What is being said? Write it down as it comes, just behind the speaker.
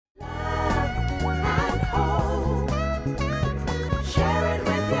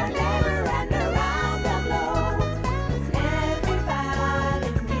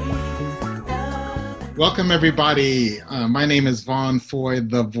Welcome, everybody. My name is Vaughn Foy,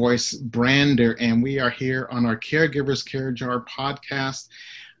 the voice brander, and we are here on our Caregivers CCJar podcast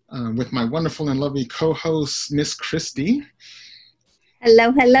with my wonderful and lovely co-host, Miss Christy.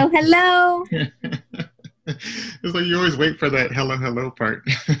 Hello, hello, hello. It's like you always wait for that hello, hello part.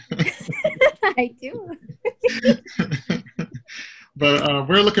 I do. But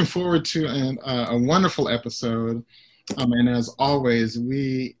we're looking forward to a wonderful episode. And as always,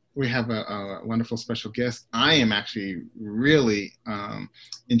 we have a wonderful special guest. I am actually really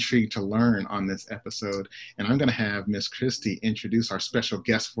intrigued to learn on this episode. And I'm going to have Miss Christy introduce our special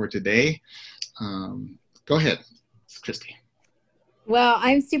guest for today. Go ahead, Christy. Well,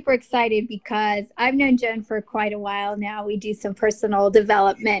 I'm super excited because I've known Joan for quite a while now. We do some personal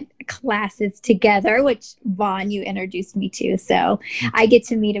development classes together, which Vaughn, you introduced me to. So I get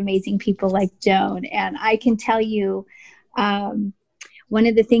to meet amazing people like Joan. And I can tell you, one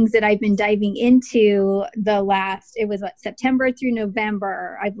of the things that I've been diving into September through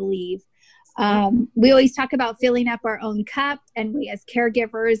November, I believe. We always talk about filling up our own cup, and we as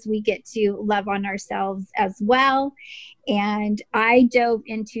caregivers, we get to love on ourselves as well. And I dove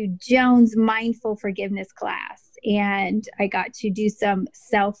into Joan's mindful forgiveness class, and I got to do some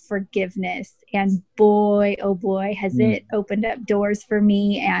self-forgiveness, and boy, oh boy, has it opened up doors for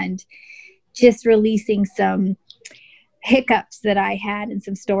me, and just releasing some hiccups that I had and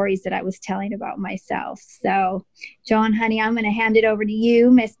some stories that I was telling about myself. So, Joan, honey, I'm going to hand it over to you,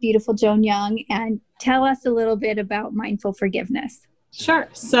 Miss Beautiful Joan Young, and tell us a little bit about mindful forgiveness. Sure.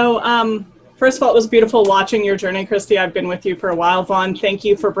 So, first of all, it was beautiful watching your journey, Christy. I've been with you for a while. Vaughn, thank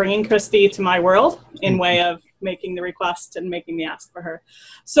you for bringing Christy to my world in way of making the request and making me ask for her.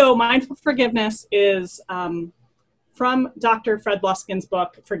 So, mindful forgiveness is from Dr. Fred Luskin's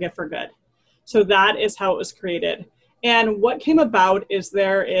book, Forgive for Good. So that is how it was created. And what came about is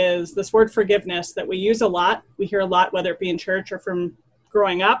there is this word forgiveness that we use a lot. We hear a lot, whether it be in church or from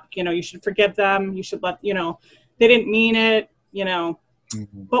growing up, you should forgive them. You should let, they didn't mean it,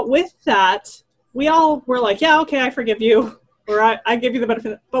 Mm-hmm. But with that, we all were like, yeah, okay, I forgive you. Or I give you the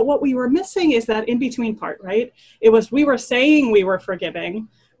benefit. But what we were missing is that in-between part, right? We were saying we were forgiving,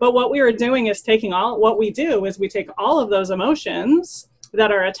 but what we were doing is we take all of those emotions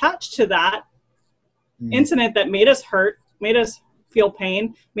that are attached to that incident that made us hurt, made us feel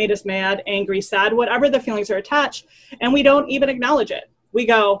pain, made us mad, angry, sad, whatever the feelings are attached, and we don't even acknowledge it. We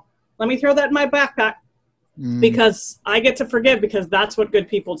go, let me throw that in my backpack because I get to forgive because that's what good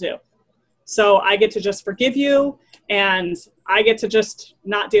people do. So I get to just forgive you and I get to just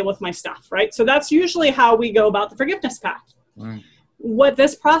not deal with my stuff, right? So that's usually how we go about the forgiveness path. Right. What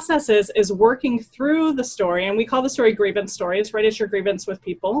this process is working through the story, and we call the story grievance stories, right? It's your grievance with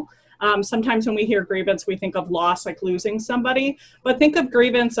people. Sometimes when we hear grievance, we think of loss, like losing somebody, but think of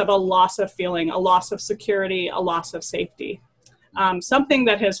grievance of a loss of feeling, a loss of security, a loss of safety. Something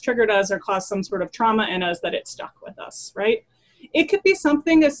that has triggered us or caused some sort of trauma in us that it stuck with us, right? It could be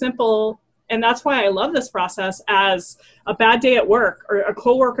something as simple, and that's why I love this process, as a bad day at work or a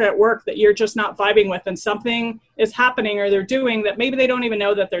coworker at work that you're just not vibing with and something is happening or they're doing that maybe they don't even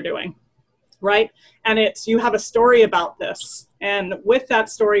know that they're doing, right? And you have a story about this. And with that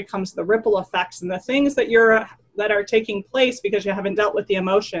story comes the ripple effects and the things that are taking place because you haven't dealt with the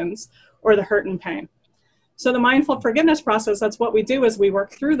emotions or the hurt and pain. So the mindful forgiveness process, that's what we do, is we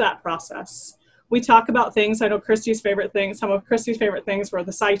work through that process. We talk about things. I know some of Christy's favorite things were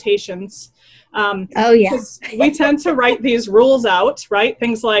the citations. Oh, yeah. We tend to write these rules out, right?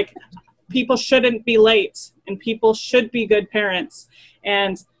 Things like people shouldn't be late and people should be good parents.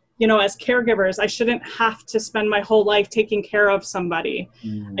 And, as caregivers, I shouldn't have to spend my whole life taking care of somebody,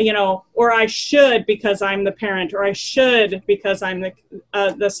 or I should because I'm the parent, or I should because I'm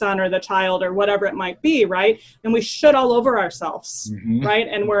the son or the child or whatever it might be, right? And we should all over ourselves, right?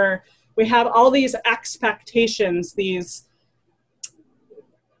 And we have all these expectations, these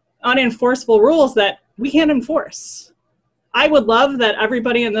unenforceable rules that we can't enforce. I would love that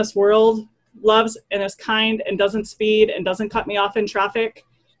everybody in this world loves and is kind and doesn't speed and doesn't cut me off in traffic.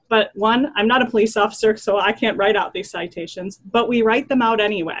 But one, I'm not a police officer, so I can't write out these citations, but we write them out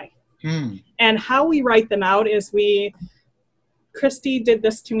anyway. And how we write them out is Christy did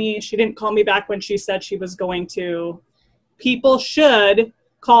this to me. She didn't call me back when she said she was going to. People should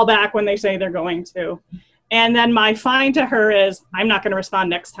call back when they say they're going to. And then my fine to her is, I'm not going to respond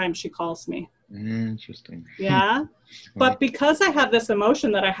next time she calls me. Interesting. Yeah. But because I have this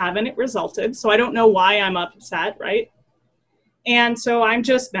emotion that I have and it resulted, so I don't know why I'm upset, right? And so I'm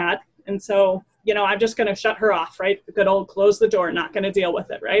just mad. And so, I'm just going to shut her off, right? The good old close the door, not going to deal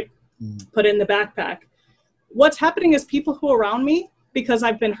with it, right? Put it in the backpack. What's happening is people who are around me because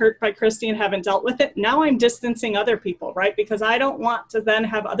I've been hurt by Christy and haven't dealt with it. Now I'm distancing other people, right? Because I don't want to then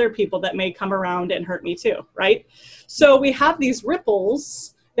have other people that may come around and hurt me too, right? So we have these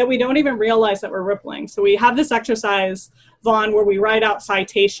ripples that we don't even realize that we're rippling. So we have this exercise, Vaughn, where we write out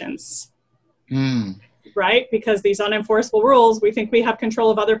citations, right? Because these unenforceable rules, we think we have control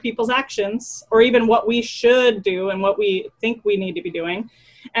of other people's actions, or even what we should do and what we think we need to be doing.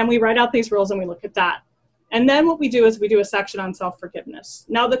 And we write out these rules and we look at that. And then what we do is we do a section on self-forgiveness.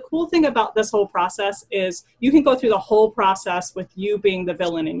 Now, the cool thing about this whole process is you can go through the whole process with you being the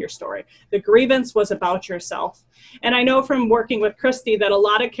villain in your story. The grievance was about yourself. And I know from working with Christy that a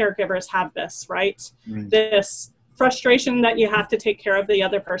lot of caregivers have this, right? This frustration that you have to take care of the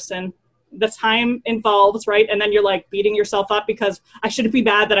other person, the time involved, right? And then you're like beating yourself up because I shouldn't be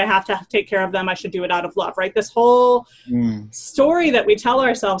bad that I have to take care of them. I should do it out of love, right? This whole story that we tell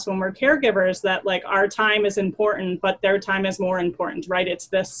ourselves when we're caregivers that like our time is important, but their time is more important, right? It's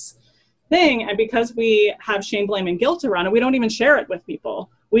this thing. And because we have shame, blame, and guilt around it, we don't even share it with people.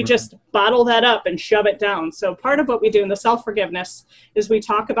 We just bottle that up and shove it down. So part of what we do in the self-forgiveness is we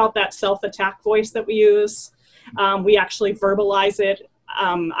talk about that self-attack voice that we use. We actually verbalize it.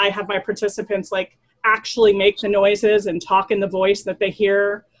 I have my participants like actually make the noises and talk in the voice that they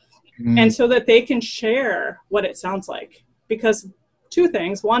hear, and so that they can share what it sounds like. Because two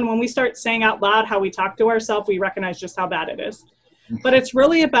things: one, when we start saying out loud how we talk to ourselves, we recognize just how bad it is. But it's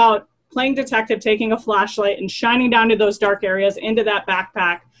really about playing detective, taking a flashlight and shining down to those dark areas into that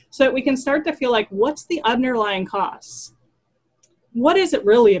backpack so that we can start to feel like, what's the underlying cause? What is it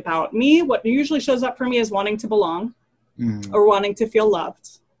really about? Me, what usually shows up for me is wanting to belong. Or wanting to feel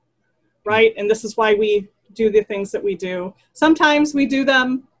loved, right? And this is why we do the things that we do. Sometimes we do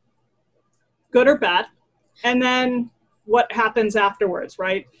them good or bad, and then what happens afterwards,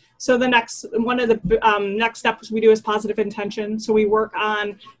 right? So one of the next steps we do is positive intention. So we work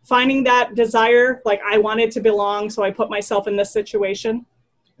on finding that desire, like I wanted to belong, so I put myself in this situation.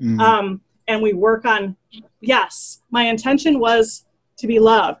 And we work on, yes, my intention was to be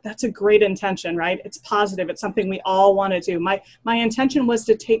loved. That's a great intention, right? It's positive. It's something we all want to do. My intention was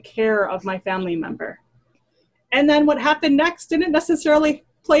to take care of my family member. And then what happened next didn't necessarily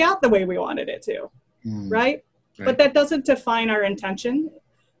play out the way we wanted it to, right? But that doesn't define our intention.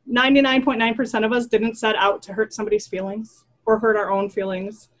 99.9% of us didn't set out to hurt somebody's feelings or hurt our own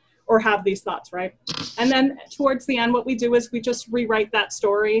feelings or have these thoughts, right? And then towards the end, what we do is we just rewrite that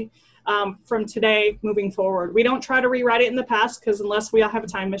story from today moving forward. We don't try to rewrite it in the past, because unless we all have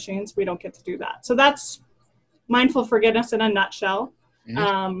time machines, we don't get to do that. So that's mindful forgiveness in a nutshell.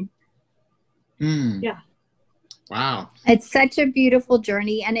 Yeah. Wow. It's such a beautiful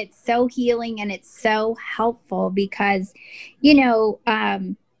journey, and it's so healing, and it's so helpful because, you know,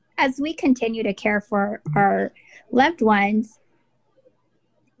 as we continue to care for our loved ones,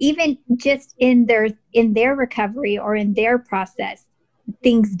 even just in their recovery or in their process,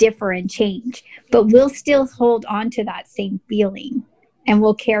 things differ and change, but we'll still hold on to that same feeling and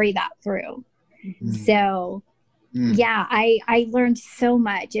we'll carry that through. So yeah, I learned so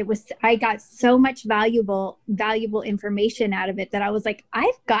much. I got so much valuable information out of it that I was like,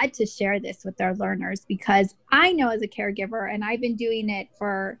 I've got to share this with our learners, because I know as a caregiver, and I've been doing it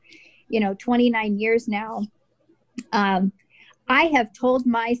for, 29 years now. I have told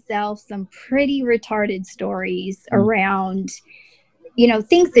myself some pretty retarded stories around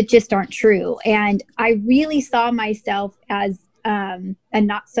things that just aren't true. And I really saw myself as a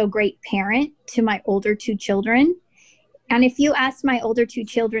not so great parent to my older two children. And if you ask my older two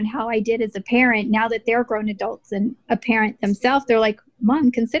children how I did as a parent, now that they're grown adults and a parent themselves, they're like,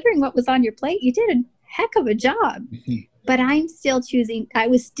 Mom, considering what was on your plate, you did a heck of a job. But I was still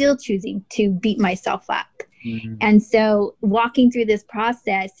choosing to beat myself up. And so walking through this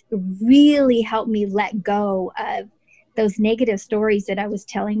process really helped me let go of those negative stories that I was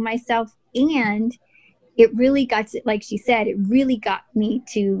telling myself. And it really got to, like she said, it really got me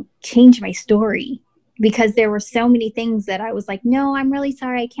to change my story, because there were so many things that I was like, no, I'm really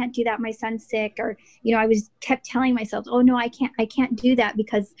sorry, I can't do that, my son's sick. Or, I kept telling myself, oh no, I can't do that,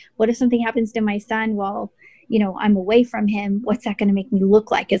 because what if something happens to my son while, I'm away from him? What's that going to make me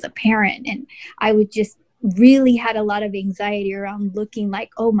look like as a parent? And I would just really had a lot of anxiety around looking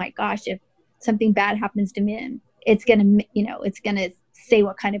like, oh my gosh, if something bad happens to me, it's going to say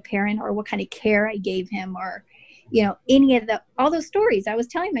what kind of parent or what kind of care I gave him, or, any of all those stories I was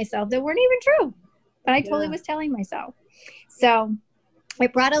telling myself that weren't even true, but I totally was telling myself. So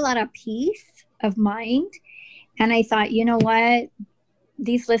it brought a lot of peace of mind. And I thought, you know what,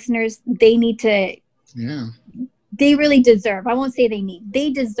 these listeners, they need to, they really deserve, I won't say they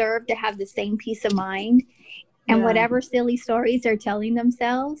deserve to have the same peace of mind And whatever silly stories they're telling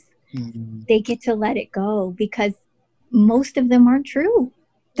themselves, they get to let it go, because most of them aren't true.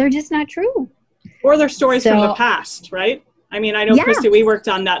 They're just not true. Or they're stories from the past, right? I mean, I know, Christy, we worked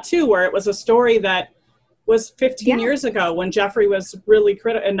on that too, where it was a story that was 15 years ago when Jeffrey was really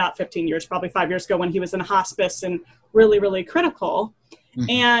critical, and not 15 years, probably 5 years ago when he was in hospice and really, really critical.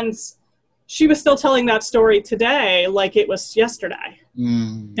 And she was still telling that story today like it was yesterday.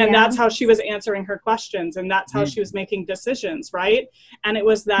 And that's how she was answering her questions, and that's how she was making decisions, right? And it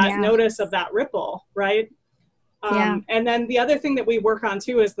was that notice of that ripple, right? And then the other thing that we work on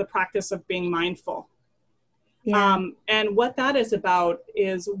too is the practice of being mindful. And what that is about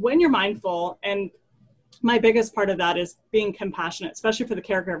is when you're mindful, and my biggest part of that is being compassionate, especially for the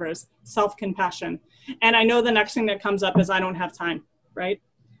caregivers, self-compassion. And I know the next thing that comes up is I don't have time, right?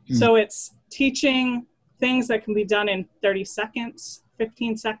 So it's teaching things that can be done in 30 seconds,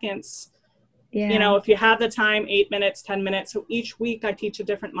 15 seconds. You know, if you have the time, 8 minutes, 10 minutes. So each week I teach a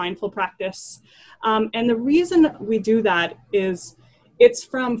different mindful practice. And the reason we do that is it's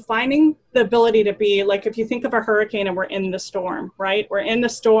from finding the ability to be, like, if you think of a hurricane and we're in the storm, right? We're in the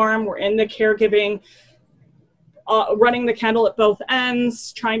storm, we're in the caregiving, running the candle at both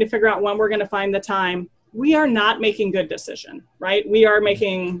ends, trying to figure out when we're going to find the time. We are not making good decision, right? We are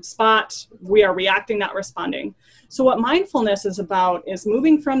making spot, we are reacting, not responding. So what mindfulness is about is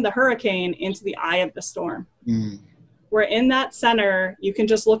moving from the hurricane into the eye of the storm. Where in that center, you can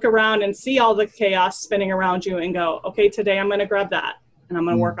just look around and see all the chaos spinning around you and go, okay, today I'm going to grab that and I'm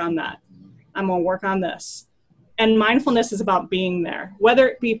going to work on that. I'm going to work on this. And mindfulness is about being there, whether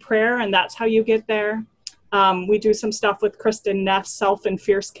it be prayer, and that's how you get there. We do some stuff with Kristen Neff's Self and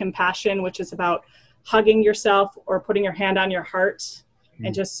Fierce Compassion, which is about hugging yourself or putting your hand on your heart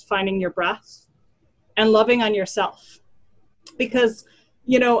and just finding your breath and loving on yourself. Because,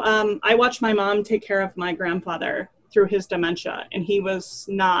 you know, I watched my mom take care of my grandfather through his dementia, and he was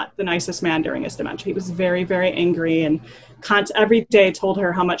not the nicest man during his dementia. He was very, very angry, and every day told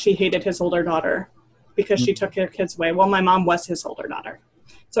her how much he hated his older daughter because she took her kids away. Well, my mom was his older daughter.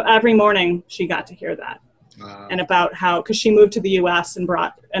 So every morning she got to hear that. And about how, because she moved to the US and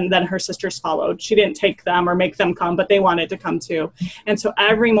then her sisters followed. She didn't take them or make them come, but they wanted to come too. And so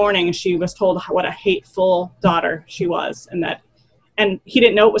every morning she was told what a hateful daughter she was, and he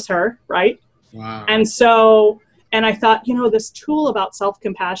didn't know it was her, right? Wow. And I thought, you know, this tool about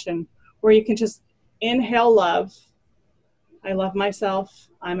self-compassion where you can just inhale love. I love myself.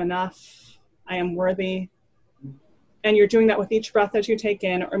 I'm enough. I am worthy. And you're doing that with each breath as you take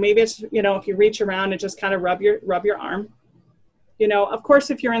in, or maybe it's, you know, if you reach around and just kind of rub your arm. You know, of course,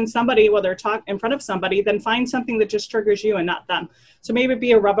 if you're in somebody, whether talk in front of somebody, then find something that just triggers you and not them. So maybe it'd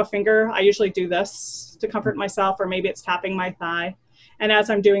be a rub a finger. I usually do this to comfort myself, or maybe it's tapping my thigh. And as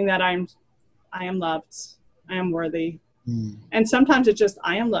I'm doing that, I am loved. I am worthy. And sometimes it's just,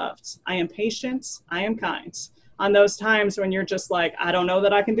 I am loved. I am patient. I am kind. On those times when you're just like, I don't know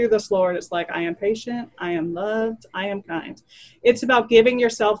that I can do this, Lord. It's like, I am patient. I am loved. I am kind. It's about giving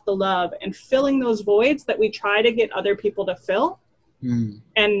yourself the love and filling those voids that we try to get other people to fill,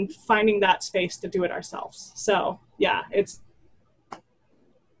 and finding that space to do it ourselves. So yeah,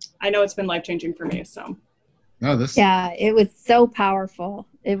 I know it's been life-changing for me. So. Yeah, it was so powerful.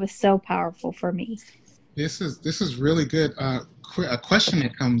 It was so powerful for me. This is really good. A question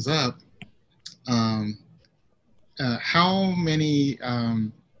that comes up: how many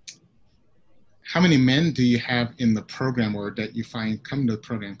men do you have in the program, or that you find come to the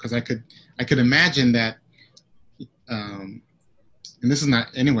program? Because I could imagine that, and this is not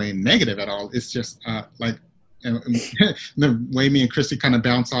anyway negative at all. It's just like the way me and Christy kind of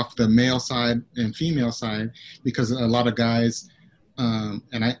bounce off the male side and female side, because a lot of guys, and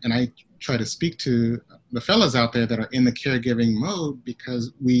I try to speak to the fellas out there that are in the caregiving mode,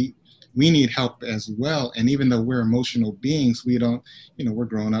 because we need help as well. And even though we're emotional beings, we don't, you know, we're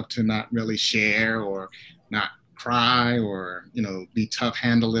grown up to not really share or not cry or, you know, be tough,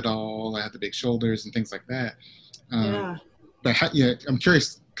 handle it all, have the big shoulders and things like that. But I'm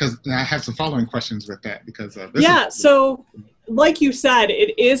curious, because I have some following questions with that, because so like you said,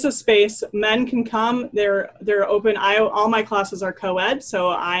 it is a space. Men can come. They're open. All my classes are co-ed, so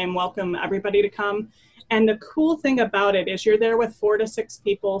I am welcome everybody to come. And the cool thing about it is you're there with 4 to 6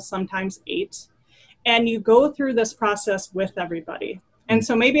 people, sometimes 8, and you go through this process with everybody. And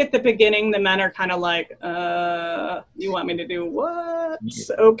so maybe at the beginning, the men are kind of like, you want me to do what?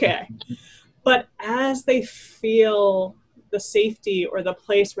 Okay. But as they feel the safety or the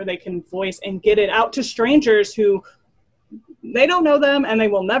place where they can voice and get it out to strangers who they don't know them and they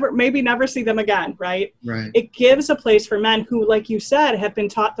will maybe never see them again, right? Right. It gives a place for men who, like you said, have been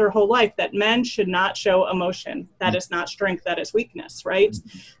taught their whole life that men should not show emotion. That is not strength, that is weakness, right?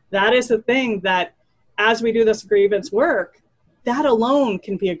 That is the thing that as we do this grievance work, that alone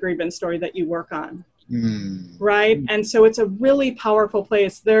can be a grievance story that you work on. Right. And so it's a really powerful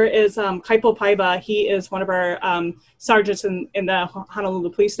place. There is Kaipo Paiva. He is one of our sergeants in the Honolulu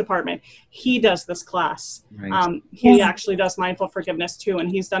Police Department. He does this class. Nice. He actually does mindful forgiveness too. And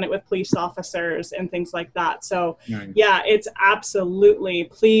he's done it with police officers and things like that. So yeah, it's absolutely,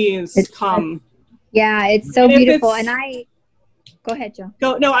 please come. Yeah, it's so beautiful. And go ahead, Joe.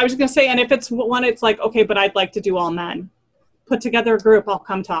 No, I was going to say, and if it's one, it's like, okay, but I'd like to do all men. Put together a group, I'll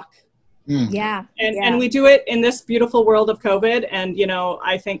come talk. Yeah. And we do it in this beautiful world of COVID. And, you know,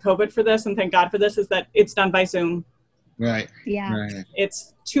 I thank COVID for this and thank God for this, is that it's done by Zoom. Right. Yeah. Right.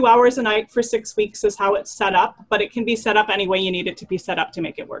 It's 2 hours a night for 6 weeks is how it's set up, but it can be set up any way you need it to be set up to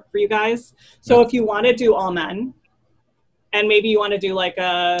make it work for you guys. So if you want to do all men, and maybe you want to do like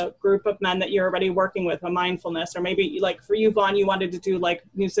a group of men that you're already working with, a mindfulness, or maybe like for you, Vaughn, you wanted to do like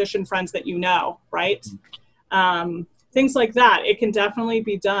musician friends that you know, right? Things like that. It can definitely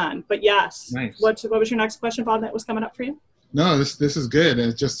be done. But yes, nice. What was your next question, Vaughn, that was coming up for you? No, this is good.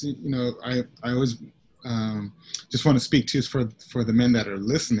 It's just, you know, I always just want to speak to for the men that are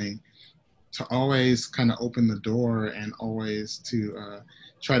listening, to always kind of open the door and always to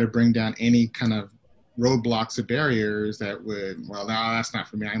try to bring down any kind of roadblocks or barriers that would, well, no, that's not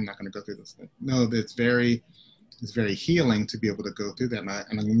for me. I'm not going to go through this thing. No, it's very healing to be able to go through that.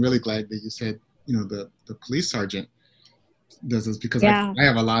 And I'm really glad that you said, you know, the police sergeant does this, because I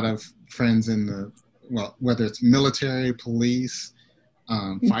have a lot of friends in whether it's military, police,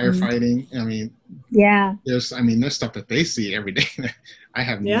 firefighting. I mean, there's stuff that they see every day that I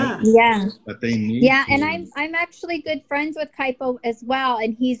have that they need. Yeah, and I'm actually good friends with Kaipo as well,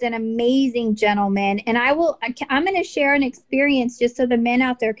 and he's an amazing gentleman. And I'm going to share an experience just so the men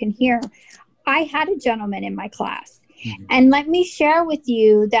out there can hear. I had a gentleman in my class, and let me share with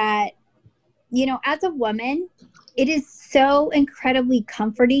you that, you know, as a woman, it is so incredibly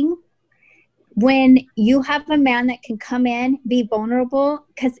comforting when you have a man that can come in, be vulnerable,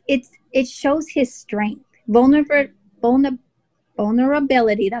 because it shows his strength. Vulnerability,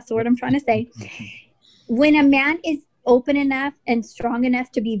 that's the word I'm trying to say. When a man is open enough and strong enough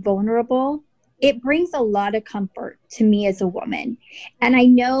to be vulnerable, it brings a lot of comfort to me as a woman. And I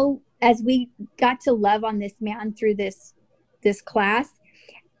know as we got to love on this man through this class,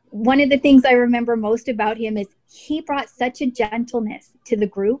 one of the things I remember most about him is he brought such a gentleness to the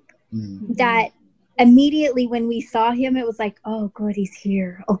group that immediately when we saw him, it was like, oh, good, he's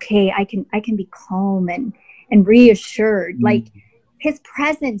here. Okay, I can be calm and reassured. Like his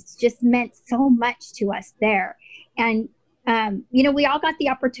presence just meant so much to us there. And, you know, we all got the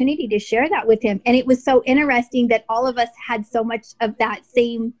opportunity to share that with him. And it was so interesting that all of us had so much of that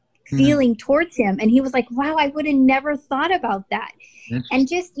same feeling towards him. And he was like, wow, I would have never thought about that. And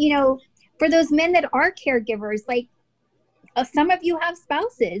just, you know, for those men that are caregivers, like some of you have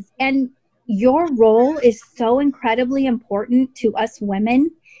spouses, and your role is so incredibly important to us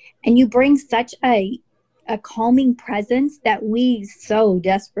women. And you bring such a calming presence that we so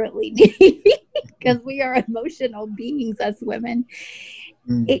desperately need, because we are emotional beings as women.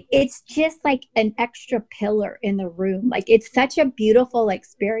 It's just like an extra pillar in the room. Like, it's such a beautiful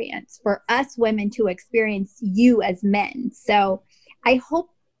experience for us women to experience you as men. So I hope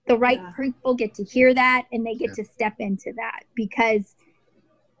the right people get to hear that and they get to step into that, because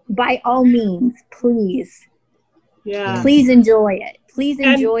by all means, please enjoy it. Please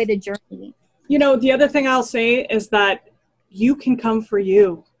enjoy the journey. You know, the other thing I'll say is that you can come for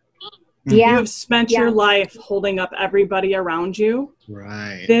you. Yeah. You've spent your life holding up everybody around you.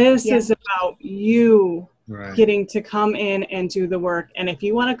 Right. This is about you getting to come in and do the work. And if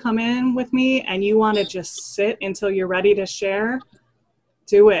you want to come in with me and you want to just sit until you're ready to share,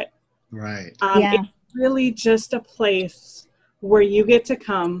 do it. Right. It's really just a place where you get to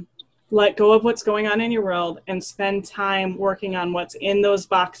come, let go of what's going on in your world, and spend time working on what's in those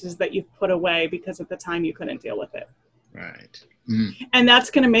boxes that you've put away because at the time you couldn't deal with it. Right. And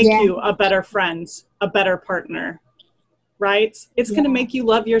that's going to make you a better friend, a better partner, right? It's going to make you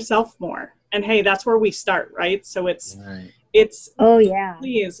love yourself more. And hey, that's where we start, right? So it's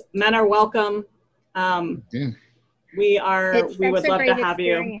please, men are welcome. We would love to have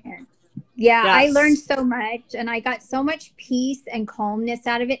you. Yeah, I learned so much, and I got so much peace and calmness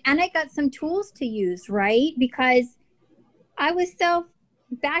out of it. And I got some tools to use, right? Because I was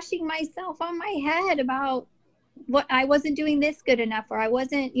bashing myself on my head about what I wasn't doing this good enough, or I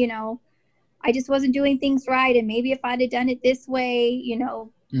wasn't, you know, I just wasn't doing things right. And maybe if I'd have done it this way, you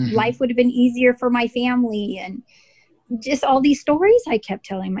know, Mm-hmm. life would have been easier for my family. And just all these stories I kept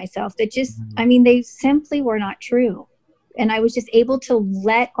telling myself that just, I mean, they simply were not true. And I was just able to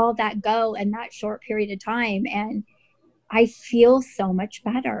let all that go in that short period of time. And I feel so much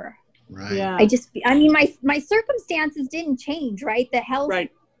better. Right. Yeah. I mean, my circumstances didn't change, right? The health,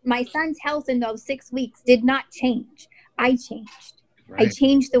 Right. my son's health in those 6 weeks did not change. I changed. Right. I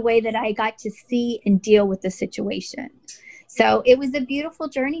changed the way that I got to see and deal with the situation. So it was a beautiful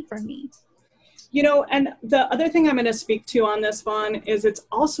journey for me. You know, and the other thing I'm going to speak to on this, Vaughn, is it's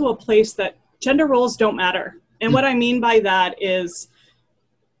also a place that gender roles don't matter. And what I mean by that is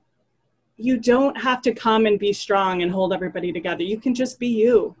you don't have to come and be strong and hold everybody together. You can just be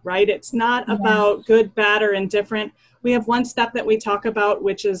you, right? It's not about good, bad, or indifferent. We have one step that we talk about,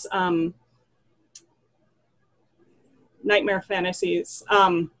 which is nightmare fantasies,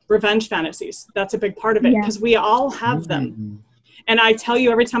 revenge fantasies. That's a big part of it because we all have them. And I tell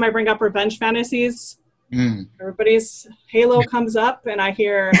you, every time I bring up revenge fantasies, everybody's halo comes up and I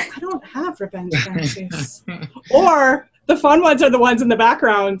hear, I don't have revenge fantasies. Or the fun ones are the ones in the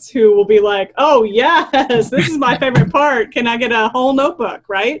background who will be like, oh, yes, this is my favorite part. Can I get a whole notebook,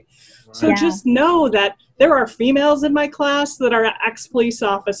 right? So just know that there are females in my class that are ex-police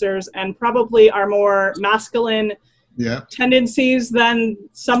officers and probably are more masculine tendencies than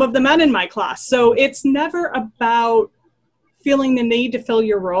some of the men in my class. So it's never about feeling the need to fill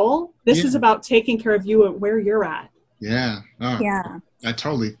your role. This is about taking care of you at where you're at. Yeah. Oh, I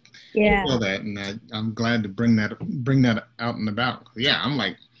totally feel that, and I'm glad to bring that out and about. Yeah, I'm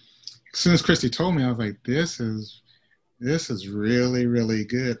like, as soon as Christy told me, I was like, this is really, really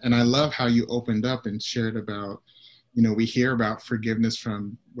good. And I love how you opened up and shared about, you know, we hear about forgiveness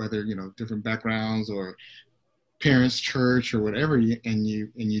from whether, you know, different backgrounds or parents, church, or whatever, and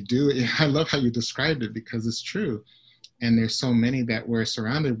you do it. I love how you described it because it's true. And there's so many that we're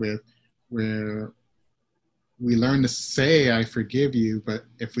surrounded with where we learn to say, I forgive you, but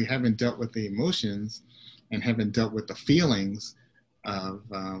if we haven't dealt with the emotions and haven't dealt with the feelings of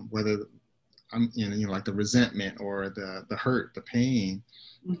whether you know, like the resentment or the hurt, the pain,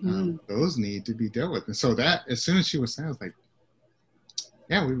 those need to be dealt with. And so that, as soon as she was saying, I was like,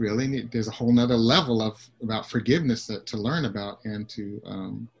 yeah, we really need, there's a whole nother level about forgiveness to learn about and to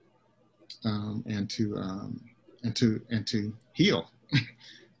heal.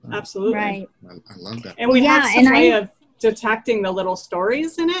 Absolutely. Right. I love that. And we have some way of detecting the little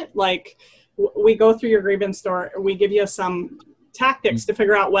stories in it. Like we go through your grievance story, we give you some tactics to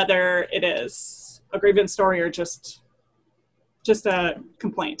figure out whether it is a grievance story or just a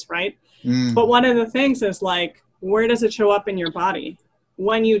complaint, right? But one of the things is like, where does it show up in your body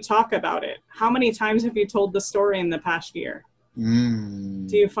when you talk about it? How many times have you told the story in the past year?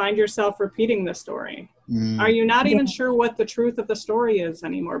 Do you find yourself repeating the story? Are you not even sure what the truth of the story is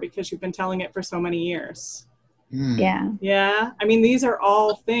anymore because you've been telling it for so many years? Yeah. I mean, these are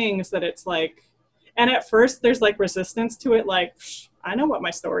all things that it's like, and at first there's like resistance to it. Like, I know what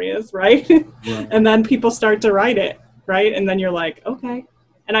my story is, right? And then people start to write it, right? And then you're like, okay.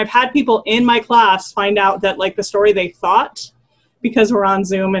 And I've had people in my class find out that like the story they thought, because we're on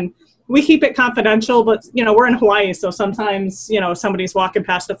Zoom and we keep it confidential, but you know, we're in Hawaii. So sometimes, you know, somebody's walking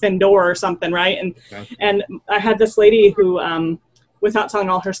past a thin door or something. Right. And I had this lady who, without telling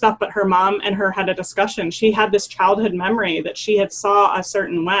all her stuff, but her mom and her had a discussion. She had this childhood memory that she had saw a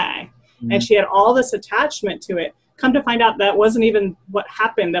certain way and she had all this attachment to it. Come to find out that wasn't even what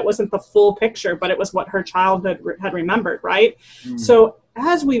happened. That wasn't the full picture, but it was what her childhood had remembered. Right. So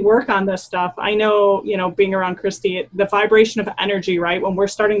as we work on this stuff, I know, you know, being around Christy, the vibration of energy, right? When we're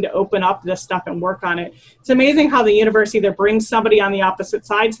starting to open up this stuff and work on it, it's amazing how the universe either brings somebody on the opposite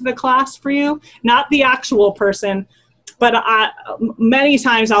side to the class for you, not the actual person, but many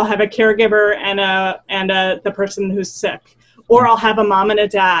times I'll have a caregiver and the person who's sick, or I'll have a mom and a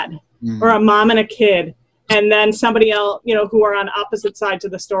dad, or a mom and a kid. And then somebody else, you know, who are on opposite sides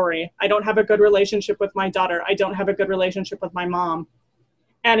of the story. I don't have a good relationship with my daughter. I don't have a good relationship with my mom.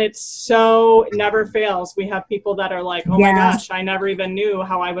 And it never fails. We have people that are like, oh my gosh, I never even knew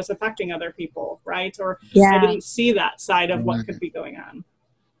how I was affecting other people, right? Or I didn't see that side of what could be going on.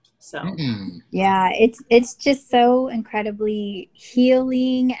 So it's just so incredibly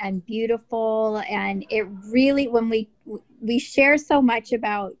healing and beautiful. And it really, when we share so much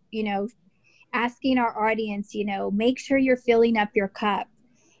about, you know, asking our audience, you know, make sure you're filling up your cup.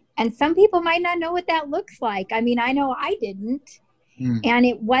 And some people might not know what that looks like. I mean, I know I didn't. And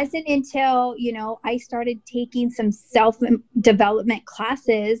it wasn't until, you know, I started taking some self-development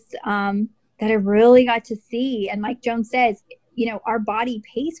classes that I really got to see. And like Joan says, our body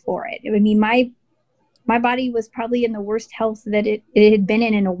pays for it. I mean, my body was probably in the worst health that it had been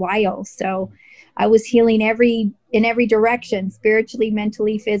in a while. So I was healing in every direction, spiritually,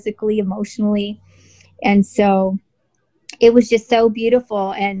 mentally, physically, emotionally. And so it was just so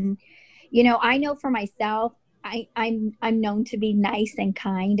beautiful. And, I know for myself, I'm known to be nice and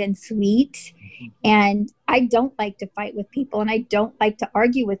kind and sweet. And I don't like to fight with people, and I don't like to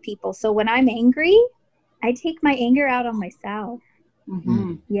argue with people. So when I'm angry, I take my anger out on myself.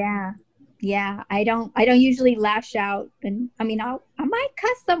 Mm-hmm. Yeah. Yeah. I don't usually lash out, and I mean, I might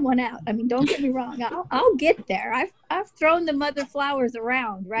cuss someone out. I mean, don't get me wrong. I'll get there. I've thrown the mother flowers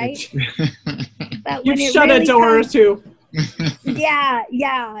around, right? But when You've it shut really a door or two. Yeah.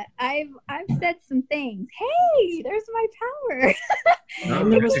 I've said some things. Hey, there's my power.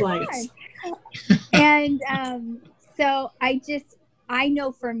 And there was lights. And so I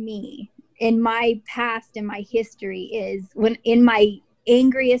know for me, in my past and my history, is when in my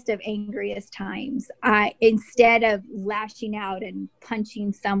angriest of angriest times, instead of lashing out and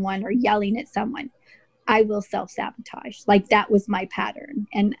punching someone or yelling at someone, I will self-sabotage. Like, that was my pattern.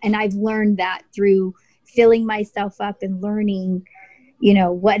 And I've learned that through filling myself up and learning,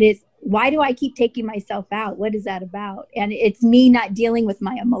 why do I keep taking myself out? What is that about? And it's me not dealing with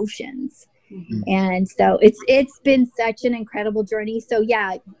my emotions. Mm-hmm. And so it's been such an incredible journey. So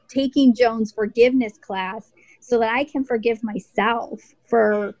yeah, taking Joan's forgiveness class so that I can forgive myself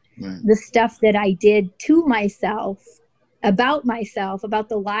for the stuff that I did to myself, about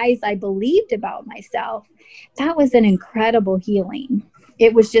the lies I believed about myself. That was an incredible healing.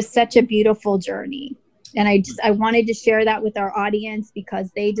 It was just such a beautiful journey. And I wanted to share that with our audience,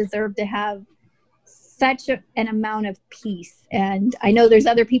 because they deserve to have such an amount of peace. And I know there's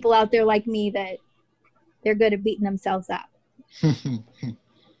other people out there like me that they're good at beating themselves up.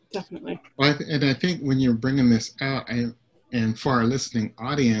 Definitely. Well, and I think when you're bringing this out, and for our listening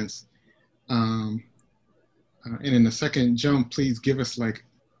audience, and in a second, Joan, please give us like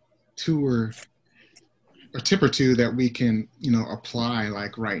a tip or two that we can, apply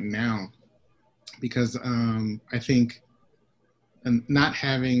like right now, because I think not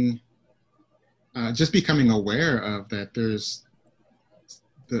having, just becoming aware of that, there's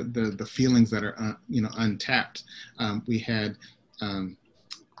the feelings that are untapped. We had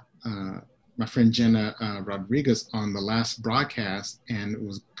my friend Jenna Rodriguez on the last broadcast, and it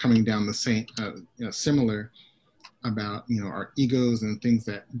was coming down the same similar about our egos and things,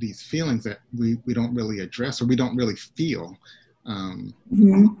 that these feelings that we don't really address, or we don't really feel.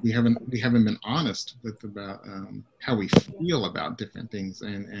 We haven't been honest about how we feel about different things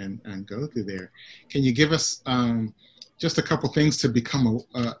and go through there. Can you give us just a couple things to become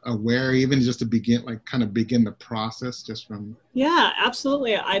aware, even just to begin the process just from? Yeah,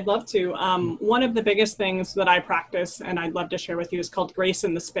 absolutely. I'd love to. One of the biggest things that I practice and I'd love to share with you is called grace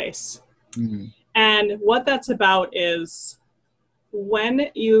in the space. Mm-hmm. And what that's about is when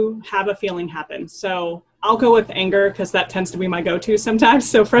you have a feeling happen. So I'll go with anger, because that tends to be my go-to sometimes.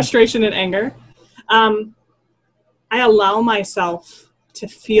 So frustration and anger. I allow myself to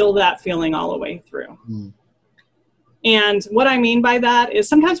feel that feeling all the way through. Mm. And what I mean by that is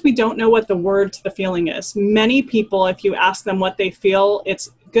sometimes we don't know what the word to the feeling is. Many people, if you ask them what they feel,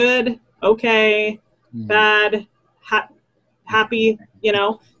 it's good, okay, bad, happy,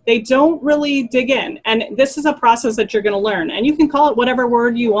 they don't really dig in. And this is a process that you're going to learn. And you can call it whatever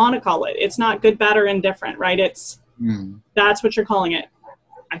word you want to call it. It's not good, bad, or indifferent, right? That's what you're calling it.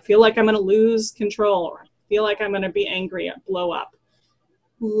 I feel like I'm going to lose control, or I feel like I'm going to be angry, blow up.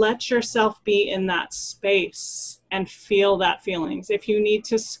 Let yourself be in that space and feel that feelings. If you need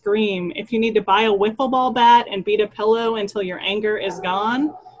to scream, if you need to buy a wiffle ball bat and beat a pillow until your anger is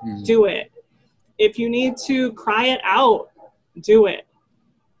gone, do it. If you need to cry it out, do it.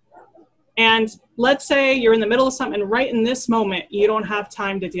 And let's say you're in the middle of something, and right in this moment, you don't have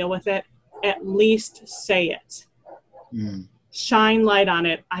time to deal with it. At least say it. Shine light on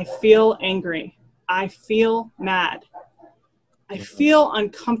it. I feel angry. I feel mad. I feel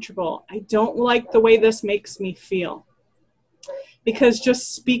uncomfortable. I don't like the way this makes me feel. Because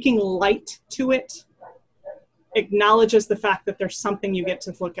just speaking light to it acknowledges the fact that there's something you get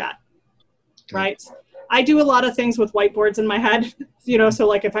to look at, right? I do a lot of things with whiteboards in my head, so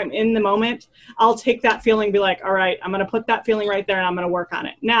like if I'm in the moment, I'll take that feeling and be like, all right, I'm going to put that feeling right there and I'm going to work on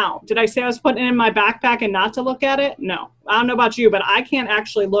it. Now, did I say I was putting it in my backpack and not to look at it? No. I don't know about you, but I can't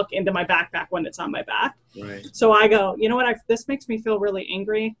actually look into my backpack when it's on my back. Right. So I go, you know what, this makes me feel really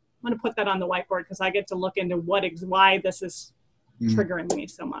angry. I'm going to put that on the whiteboard because I get to look into why this is triggering me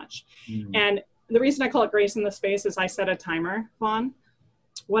so much. And the reason I call it grace in the space is I set a timer, Vaughn.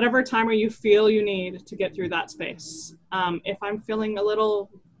 whatever timer you feel you need to get through that space. If I'm feeling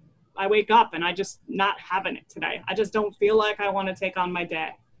I wake up and I just not having it today. I just don't feel like I want to take on my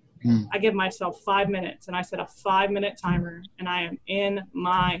day. I give myself 5 minutes, and I set a 5-minute timer, and I am in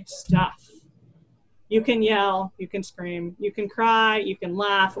my stuff. You can yell, you can scream, you can cry, you can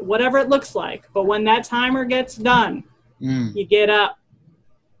laugh, whatever it looks like. But when that timer gets done, you get up.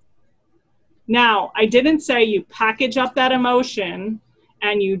 Now, I didn't say you package up that emotion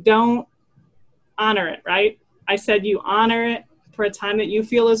and you don't honor it, right? I said you honor it for a time that you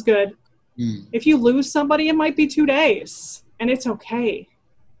feel is good. If you lose somebody, it might be 2 days, and it's okay,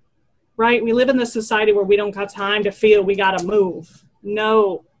 right? We live in this society where we don't got time to feel, we got to move.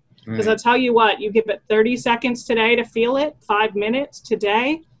 No, because I'll tell you what, you give it 30 seconds today to feel it, 5 minutes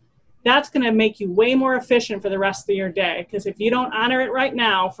today, that's going to make you way more efficient for the rest of your day. Because if you don't honor it right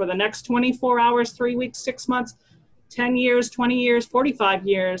now for the next 24 hours, 3 weeks, 6 months, 10 years, 20 years, 45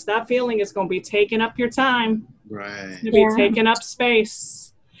 years, that feeling is going to be taking up your time. Right. It's going to be taking up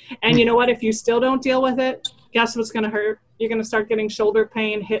space. And you know what? If you still don't deal with it, guess what's going to hurt? You're going to start getting shoulder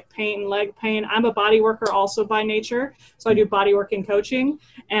pain, hip pain, leg pain. I'm a body worker also by nature. So I do body work and coaching.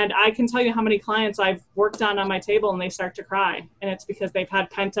 And I can tell you how many clients I've worked on my table and they start to cry. And it's because they've had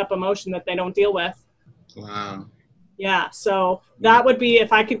pent up emotion that they don't deal with. Wow. Yeah. So that would be,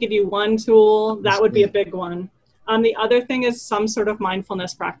 if I could give you one tool, that would be a big one. The other thing is some sort of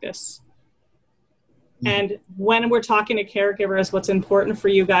mindfulness practice. And when we're talking to caregivers, what's important for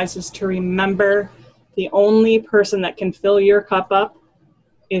you guys is to remember the only person that can fill your cup up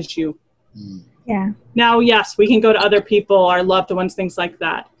is you. Yeah. Now, yes, we can go to other people, our loved ones, things like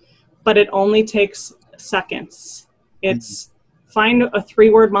that. But it only takes seconds. It's find a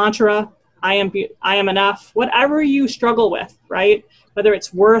 3-word mantra. I am enough. Whatever you struggle with, right? Whether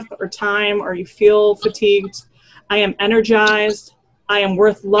it's worth or time or you feel fatigued. I am energized. I am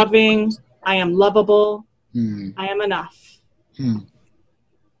worth loving. I am lovable. I am enough.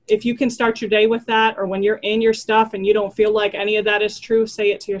 If you can start your day with that, or when you're in your stuff and you don't feel like any of that is true,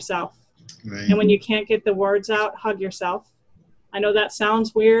 say it to yourself. Right. And when you can't get the words out, hug yourself. I know that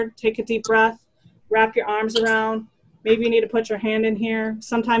sounds weird. Take a deep breath, wrap your arms around. Maybe you need to put your hand in here.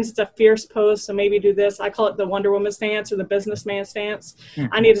 Sometimes it's a fierce pose, so maybe do this. I call it the Wonder Woman stance or the businessman stance.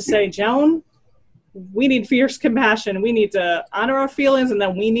 I need to say, Joan, we need fierce compassion. We need to honor our feelings, and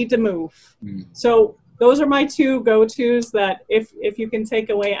then we need to move. So those are my 2 go-tos that if you can take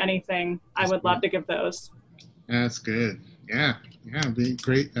away anything, I would love to give those. That's good. Yeah. Be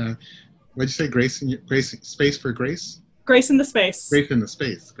great. What'd you say? Space for grace? Grace in the space. Grace in the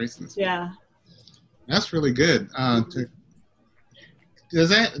space. Yeah. That's really good. Does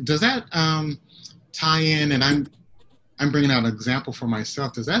that tie in? And I'm bringing out an example for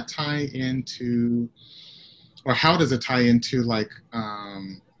myself. Does that tie into, or how does it tie into like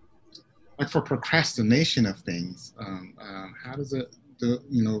for procrastination of things? How does it,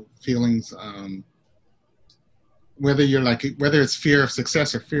 feelings, whether it's fear of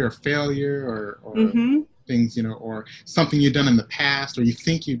success or fear of failure or things, or something you've done in the past or you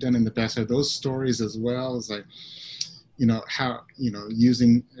think you've done in the past, are those stories as well as like, how,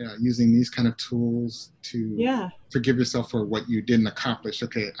 using these kind of tools to forgive yourself for what you didn't accomplish.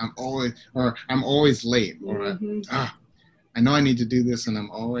 Okay, I'm always late, or I know I need to do this and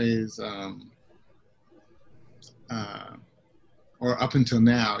I'm always, or up until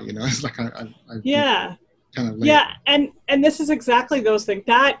now, it's like I've kind of late. Yeah, and this is exactly those things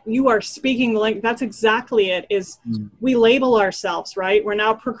that you are speaking, like that's exactly it, is we label ourselves, right? We're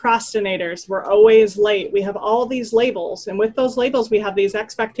now procrastinators. We're always late. We have all these labels, and with those labels, we have these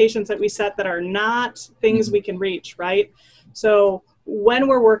expectations that we set that are not things we can reach, right? So when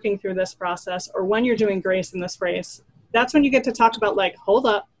we're working through this process, or when you're doing grace in this race, that's when you get to talk about like, hold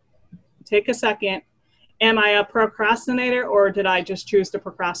up, take a second. Am I a procrastinator, or did I just choose to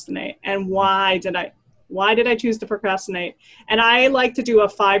procrastinate? And why did I choose to procrastinate? And I like to do a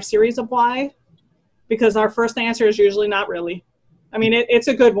 5 series of why, because our first answer is usually not really. I mean, it's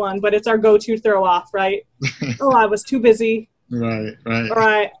a good one, but it's our go-to throw off, right? Oh, I was too busy. Right.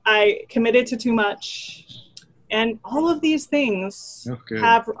 Or I committed to too much. And all of these things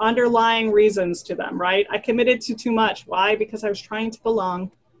have underlying reasons to them, right? I committed to too much. Why? Because I was trying to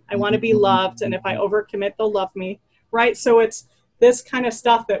belong. I want to be loved. And if I overcommit, they'll love me, right? So it's this kind of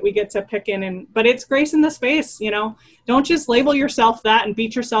stuff that we get to pick in, but it's grace in the space, don't just label yourself that and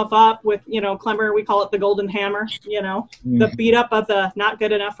beat yourself up with, Clemmer, we call it the golden hammer, the beat up of the not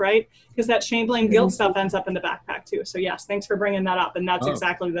good enough, right? Because that shame, blame, guilt stuff ends up in the backpack too. So yes, thanks for bringing that up. And that's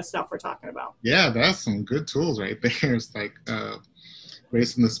exactly the stuff we're talking about. Yeah, that's some good tools right there. It's like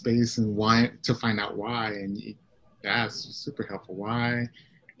grace in the space and why, to find out why. And that's super helpful. Why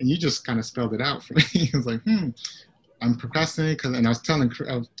And you just kind of spelled it out for me. It was like, I'm procrastinating and I was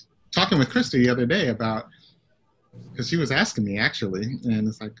talking with Christy the other day about, because she was asking me actually, and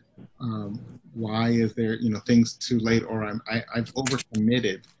it's like, why is there, things too late, or I've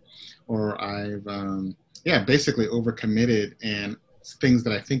overcommitted, or I've, basically overcommitted, and things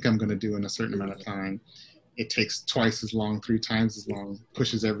that I think I'm going to do in a certain amount of time, it takes twice as long, 3 times as long,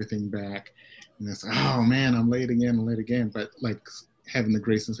 pushes everything back. And it's like, oh man, I'm late again. But like having the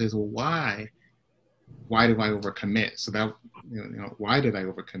grace and says, well, why do I overcommit? So that, why did I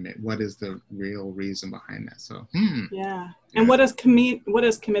overcommit? What is the real reason behind that? So, yeah. And what does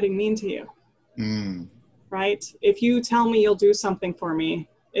committing mean to you? Right? If you tell me you'll do something for me,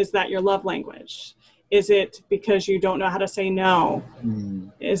 is that your love language? Is it because you don't know how to say no?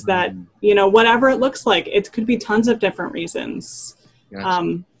 Is that, whatever it looks like, it could be tons of different reasons.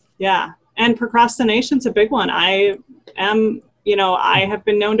 Gotcha. And procrastination's a big one. I have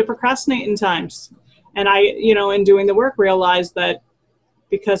been known to procrastinate in times. And I, in doing the work, realized that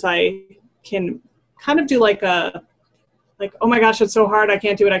because I can kind of do like, oh my gosh, it's so hard, I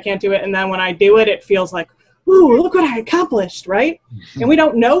can't do it. And then when I do it, it feels like, ooh, look what I accomplished, right? And we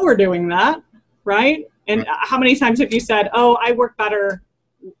don't know we're doing that, right? And how many times have you said, oh, I work better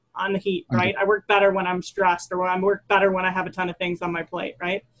on the heat, right? I work better when I'm stressed, or I work better when I have a ton of things on my plate,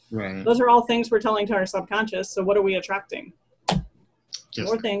 right? Right. Those are all things we're telling to our subconscious. So what are we attracting?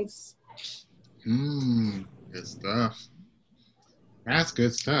 More things. Good stuff. That's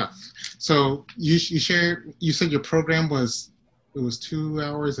good stuff. So you said your program was 2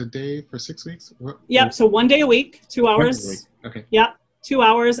 hours a day for 6 weeks? Yep. So 1 day a week, 2 hours. Okay. Yep. 2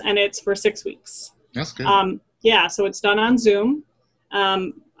 hours, and it's for 6 weeks. That's good. So it's done on Zoom.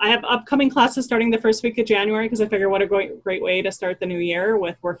 I have upcoming classes starting the first week of January, because I figure what a great way to start the new year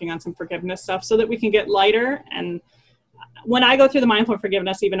with working on some forgiveness stuff so that we can get lighter. And when I go through the mindful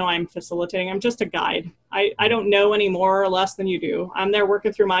forgiveness, even though I'm facilitating, I'm just a guide. I don't know any more or less than you do. I'm there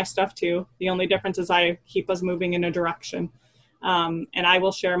working through my stuff too. The only difference is I keep us moving in a direction. And I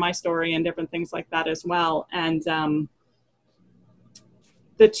will share my story and different things like that as well. And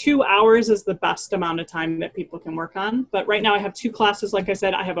the 2 hours is the best amount of time that people can work on. But right now I have 2 classes. Like I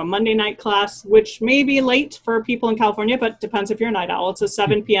said, I have a Monday night class, which may be late for people in California, but depends if you're a night owl. It's a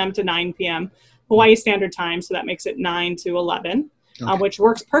 7 p.m. to 9 p.m. Hawaii Standard Time. So that makes it 9 to 11, which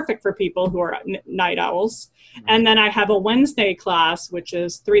works perfect for people who are night owls. And then I have a Wednesday class, which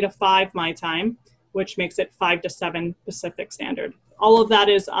is 3 to 5 my time, which makes it 5 to 7 Pacific Standard. All of that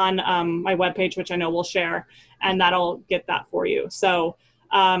is on my webpage, which I know we'll share, and that'll get that for you. So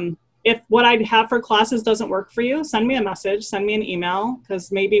if what I have for classes doesn't work for you, send me a message, send me an email, because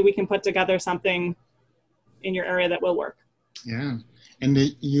maybe we can put together something in your area that will work. Yeah. And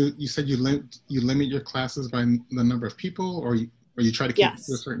you said you limit your classes by the number of people, or you try to keep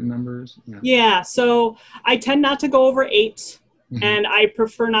to certain numbers? Yeah. So I tend not to go over 8. And I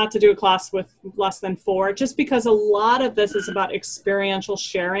prefer not to do a class with less than 4, just because a lot of this is about experiential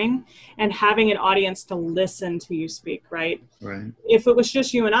sharing and having an audience to listen to you speak, right? Right. If it was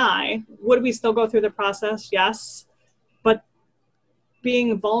just you and I, would we still go through the process? Yes. But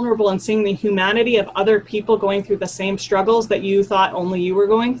being vulnerable and seeing the humanity of other people going through the same struggles that you thought only you were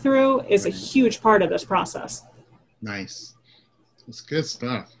going through is a huge part of this process. Nice. It's good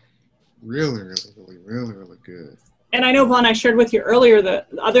stuff. Really, really, really, really, really good. And I know, Vaughn, I shared with you earlier, the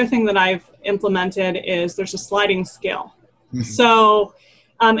other thing that I've implemented is there's a sliding scale. So,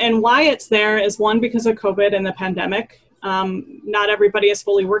 and why it's there is, one, because of COVID and the pandemic. Not everybody is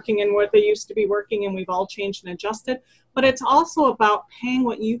fully working in what they used to be working, and we've all changed and adjusted. But it's also about paying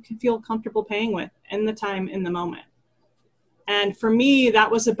what you can feel comfortable paying with in the time, in the moment. And for me, that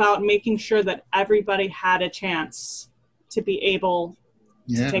was about making sure that everybody had a chance to be able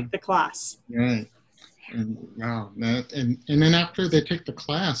to take the class. Right. And wow. And then after they take the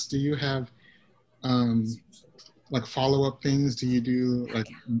class, do you have like follow-up things? Do you do like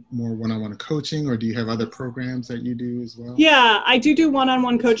more one-on-one coaching, or do you have other programs that you do as well? Yeah, I do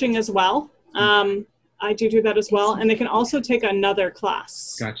one-on-one coaching as well. I do that as well. And they can also take another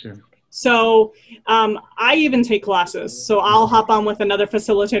class. Gotcha. So I even take classes. So I'll hop on with another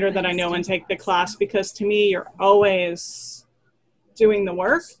facilitator that I know and take the class, because to me, you're always doing the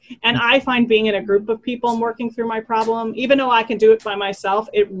work. And I find being in a group of people and working through my problem, even though I can do it by myself,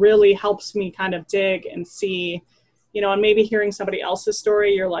 it really helps me kind of dig and see, and maybe hearing somebody else's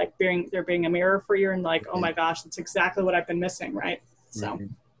story, you're like they're being a mirror for you, and like, oh my gosh, that's exactly what I've been missing, right? So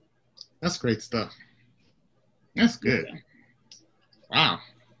that's great stuff. That's good. Wow.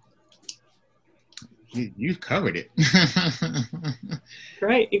 you've covered it.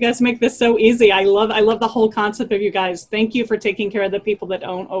 Great. You guys make this so easy. I love the whole concept of you guys. Thank you for taking care of the people that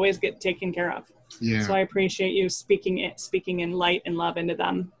don't always get taken care of. Yeah. So I appreciate you speaking in light and love into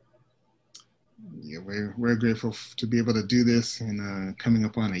them. Yeah, we're grateful to be able to do this, and coming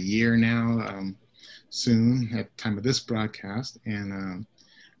up on a year now, soon at the time of this broadcast. And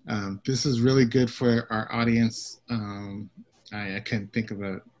this is really good for our audience. I couldn't think of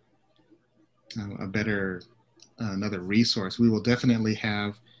a better another resource. We will definitely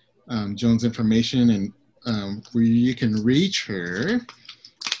have Joan's information, and where you can reach her.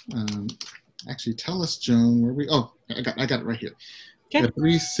 Actually, tell us, Joan, where we. Oh, I got it right here. Okay. The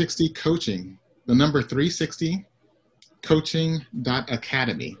 360 Coaching. The number 360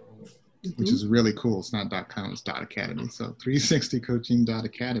 coaching.academy, which is really cool. It's not .com, it's .academy. So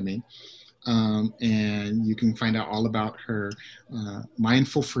 360coaching.academy. And you can find out all about her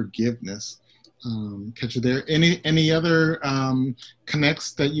mindful forgiveness. Catch you there. Any other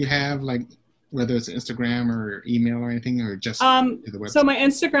connects that you have, like whether it's Instagram or email or anything, or just to the website? So my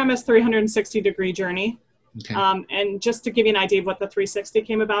Instagram is 360 Degree Journey. Okay. And just to give you an idea of what the 360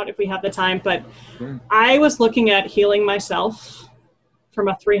 came about, if we have the time, but Sure. I was looking at healing myself from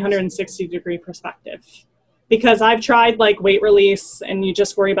a 360 degree perspective, because I've tried like weight release and you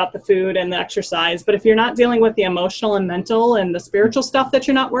just worry about the food and the exercise. But if you're not dealing with the emotional and mental and the spiritual stuff that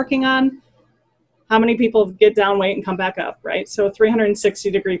you're not working on, how many people get down weight and come back up, right? So 360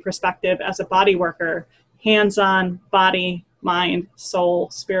 degree perspective as a body worker, hands-on, body, mind, soul,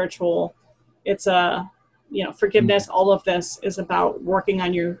 spiritual. It's forgiveness. All of this is about working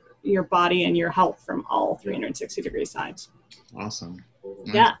on your body and your health from all 360 degree sides. Awesome.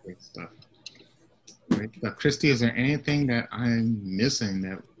 Yeah. Great stuff. Great stuff. Christy, is there anything that I'm missing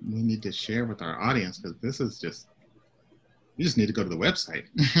that we need to share with our audience? Because this is just, you just need to go to the website.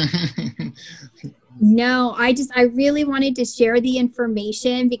 No, I really wanted to share the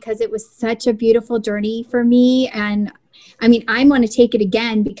information because it was such a beautiful journey for me. And I mean, I want to take it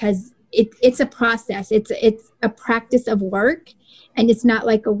again because it's a process. It's a practice of work, and it's not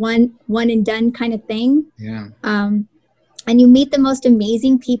like a one and done kind of thing. Yeah. And you meet the most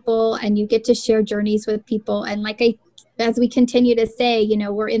amazing people, and you get to share journeys with people. And as we continue to say,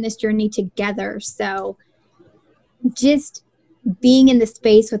 we're in this journey together. So just being in the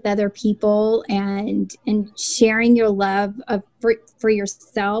space with other people and sharing your love for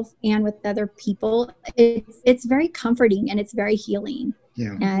yourself and with other people, it's very comforting and it's very healing.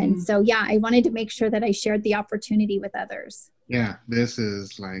 Yeah. And so, yeah, I wanted to make sure that I shared the opportunity with others. Yeah, this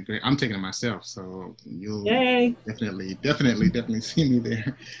is like great. I'm taking it myself, so you'll Yay. definitely see me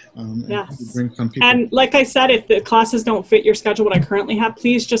there. Yes. Bring some people. And like I said, if the classes don't fit your schedule, what I currently have,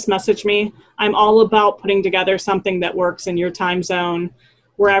 please just message me. I'm all about putting together something that works in your time zone,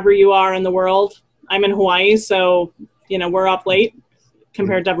 wherever you are in the world. I'm in Hawaii, so we're up late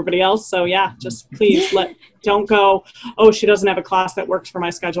compared to everybody else. So yeah, just please don't go, oh, she doesn't have a class that works for my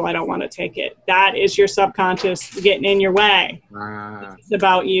schedule, I don't want to take it. That is your subconscious getting in your way. It's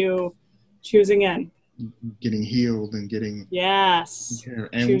about you choosing in. Getting healed and getting yes. care.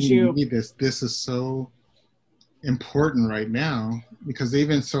 And choose we you. need this. This is so important right now, because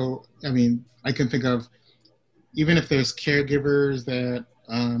even so, I mean, I can think of, even if there's caregivers that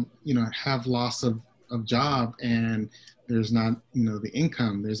have loss of job and there's not the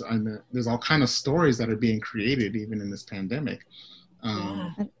income, there's all kind of stories that are being created even in this pandemic,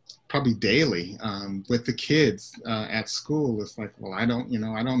 probably daily, with the kids at school. It's like, well, I don't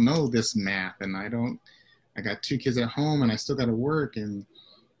know this math, and I got 2 kids at home and I still got to work, and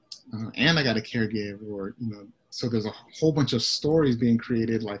I got to caregive, or so there's a whole bunch of stories being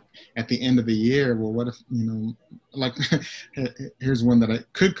created, like at the end of the year. Well, what if, like, here's one that I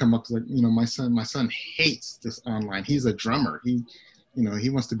could come up with, like, my son hates this online. He's a drummer. He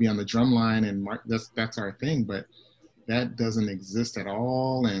wants to be on the drum line, and that's our thing, but that doesn't exist at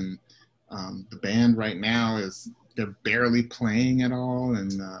all. And the band right now they're barely playing at all.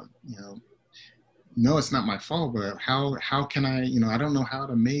 And, no, it's not my fault, but how can I don't know how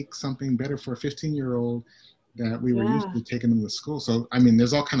to make something better for a 15-year-old that we were used to taking them to school. So, I mean,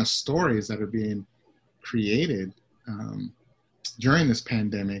 there's all kind of stories that are being created during this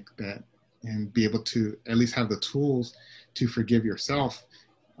pandemic, and be able to at least have the tools to forgive yourself,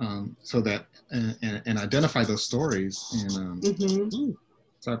 so that, and identify those stories, and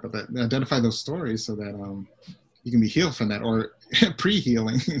sorry about that, identify those stories so that you can be healed from that, or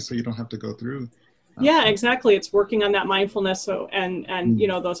pre-healing, so you don't have to go through. Yeah, exactly. It's working on that mindfulness, and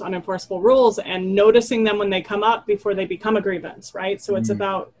those unenforceable rules, and noticing them when they come up before they become a grievance, right? So it's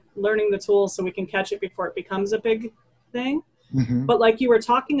about learning the tools so we can catch it before it becomes a big thing. Mm-hmm. But like you were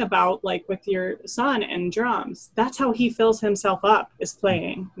talking about, like with your son and drums, that's how he fills himself up, is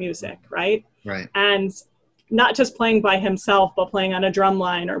playing music, right? Right. And not just playing by himself, but playing on a drum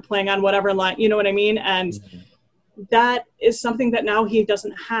line or playing on whatever line, you know what I mean? And that is something that now he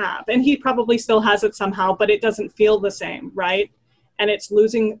doesn't have. And he probably still has it somehow, but it doesn't feel the same, right? And it's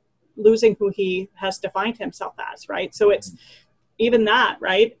losing who he has defined himself as, right? So it's even that,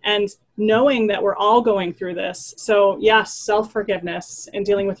 right? And knowing that we're all going through this. So yes, self-forgiveness and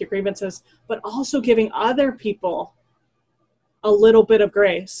dealing with your grievances, but also giving other people a little bit of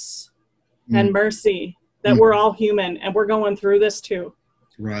grace and mercy, that we're all human and we're going through this too.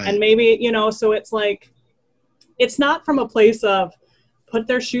 Right. And maybe, you know, so it's like, it's not from a place of put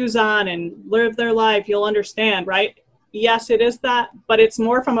their shoes on and live their life, you'll understand, right? Yes, it is that, but it's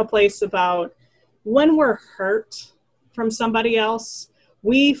more from a place about when we're hurt from somebody else,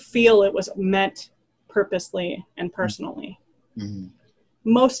 we feel it was meant purposely and personally. Mm-hmm.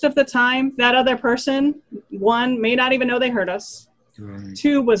 Most of the time, that other person, one, may not even know they hurt us. Right.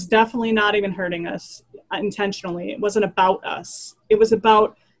 Two, was definitely not even hurting us intentionally. It wasn't about us. It was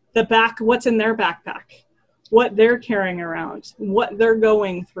about what's in their backpack, what they're carrying around, what they're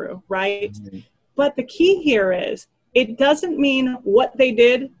going through, right? Mm-hmm. But the key here is, it doesn't mean what they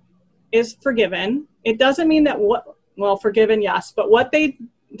did is forgiven. It doesn't mean that forgiven, yes, but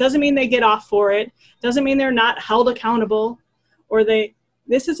doesn't mean they get off for it. Doesn't mean they're not held accountable,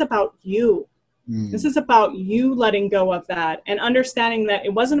 this is about you. This is about you letting go of that and understanding that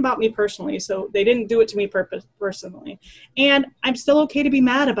it wasn't about me personally. So they didn't do it to me personally. And I'm still okay to be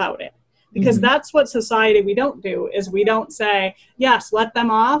mad about it, because that's what society, we don't do, is we don't say, yes, let them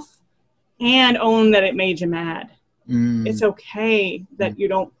off and own that it made you mad. It's okay that you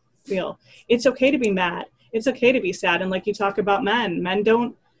don't feel. It's okay to be mad. It's okay to be sad. And like you talk about men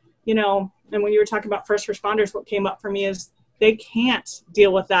don't, you know, and when you were talking about first responders, what came up for me is they can't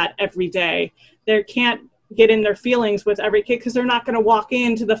deal with that every day. They can't get in their feelings with every kid because they're not going to walk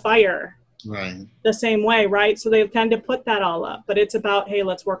into the fire the same way, right? So they tend to put that all up. But it's about, hey,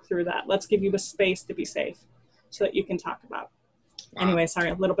 let's work through that. Let's give you a space to be safe so that you can talk about. Wow. Anyway, sorry,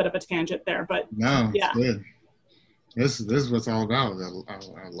 a little bit of a tangent there, but no, yeah. It's good. This is what it's all about.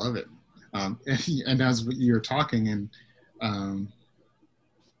 I love it. And as you were talking, and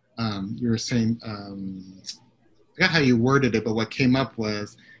you were saying, I forgot how you worded it, but what came up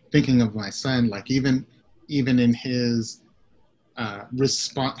was thinking of my son, like even in his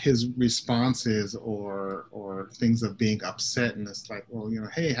responses or things of being upset, and it's like, well, you know,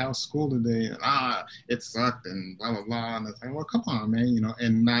 hey, how's school today? And, it sucked, and blah blah blah. And it's like, well, come on, man, you know,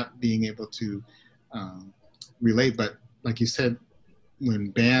 and not being able to relate. But like you said,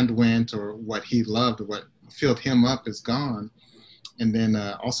 when band went, or what he loved, what filled him up is gone, and then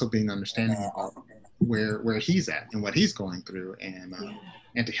also being understanding about where he's at and what he's going through, and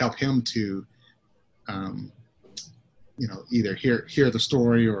to help him to you know, either hear the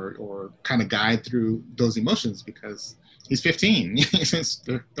story or kind of guide through those emotions, because he's 15.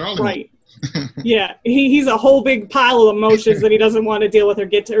 they're all right. Yeah, he's a whole big pile of emotions that he doesn't want to deal with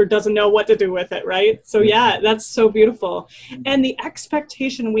or doesn't know what to do with it, right? So yeah, that's so beautiful. And the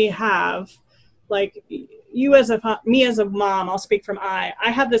expectation we have, like me as a mom, I'll speak from I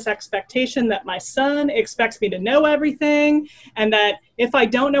have this expectation that my son expects me to know everything, and that if I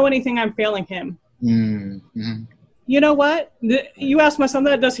don't know anything, I'm failing him. Mm-hmm. You know what? You ask my son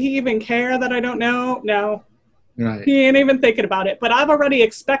that, does he even care that I don't know? No. Right. He ain't even thinking about it. But I've already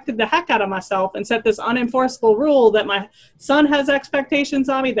expected the heck out of myself and set this unenforceable rule that my son has expectations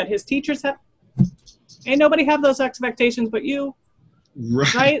on me, that his teachers have. Ain't nobody have those expectations but you.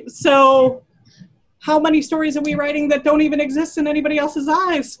 Right? So how many stories are we writing that don't even exist in anybody else's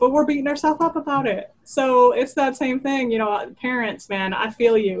eyes, but we're beating ourselves up about it? So it's that same thing. You know, parents, man, I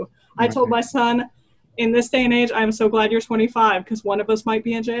feel you. I told my son, in this day and age, I'm so glad you're 25, because one of us might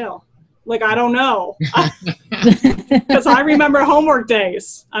be in jail. Like, I don't know. Because I remember homework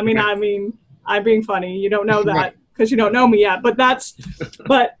days. I mean, I'm being funny. You don't know that because you don't know me yet. But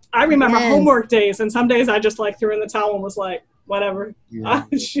I remember homework days, and some days I just like threw in the towel and was like, whatever. Yeah.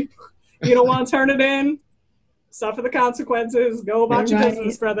 You don't want to turn it in, suffer the consequences, go about your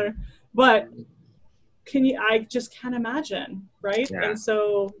business, brother. But I just can't imagine, right? Yeah. And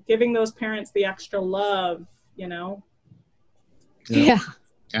so giving those parents the extra love, you know? Yeah.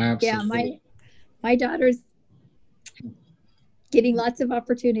 Absolutely. Yeah, my daughter's getting lots of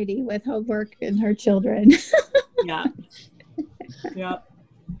opportunity with homework and her children. Yeah. Yeah.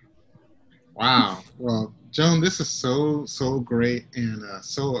 Wow. Well, Joan, this is so great, and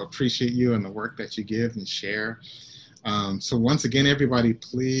so appreciate you and the work that you give and share. So once again, everybody,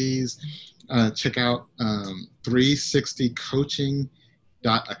 please check out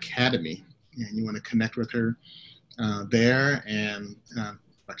 360coaching.academy, and you want to connect with her there. And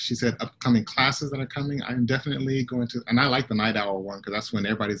like she said, upcoming classes that are coming, I'm definitely going to, and I like the night owl one because that's when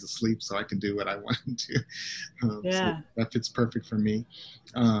everybody's asleep, so I can do what I want to. So that fits perfect for me.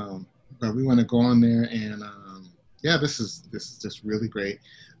 But we want to go on there, and yeah, this is just really great.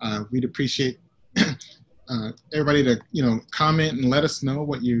 We'd appreciate everybody to comment and let us know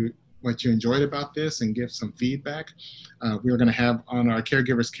what you enjoyed about this and give some feedback. We're going to have on our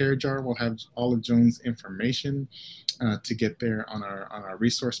Caregivers Care Jar, we'll have all of Joan's information to get there on our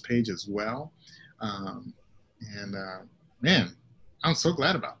resource page as well. Man, I'm so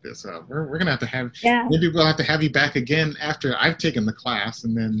glad about this. We're going to have maybe we'll have to have you back again after I've taken the class,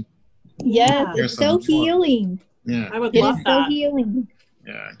 and then it's so healing. Yeah, I would love that. So healing.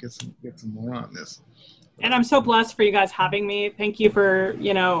 Yeah, get some more on this. And I'm so blessed for you guys having me. Thank you for,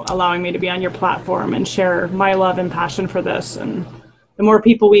 allowing me to be on your platform and share my love and passion for this. And the more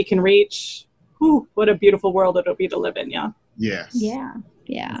people we can reach, what a beautiful world it'll be to live in. Yeah. Yes. Yeah.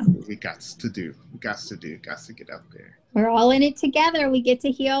 We got to get out there. We're all in it together. We get to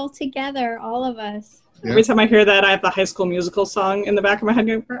heal together, all of us. Yep. Every time I hear that, I have the High School Musical song in the back of my head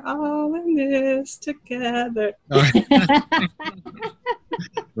going, we're all in this together.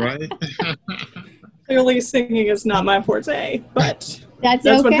 Right? Clearly singing is not my forte, but that's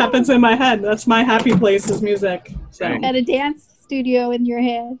what happens in my head. That's my happy place is music. So. At a dance studio in your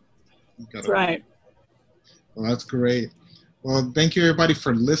head. That's right. Well, that's great. Well, thank you everybody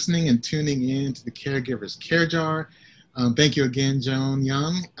for listening and tuning in to the Caregivers Care Jar. Thank you again, Joan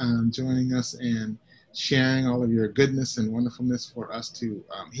Young, joining us and sharing all of your goodness and wonderfulness for us to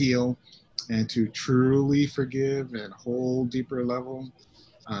heal and to truly forgive and hold deeper level,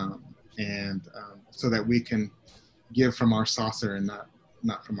 so that we can give from our saucer and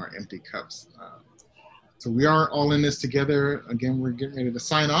not from our empty cups. So we are all in this together. Again, we're getting ready to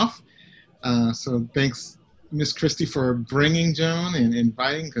sign off. So thanks, Miss Christy, for bringing Joan and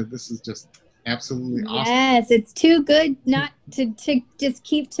inviting, because this is just absolutely awesome. Yes, it's too good not to just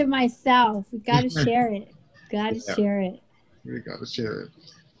keep to myself. We got to share it. Share it. We got to share it.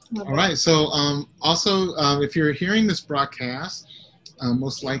 All right. So also, if you're hearing this broadcast,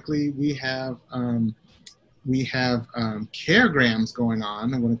 most likely we have caregrams going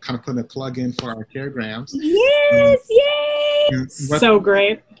on. I'm going to kind of put a plug in for our caregrams. Yes, yay! So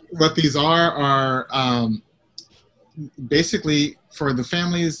great. What these are basically for the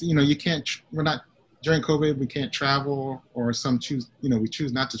families. We're not, during COVID, we can't travel, or some choose, we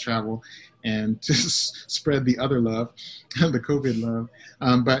choose not to travel and to spread the other love, the COVID love.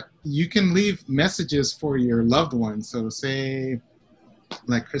 But you can leave messages for your loved ones. So say,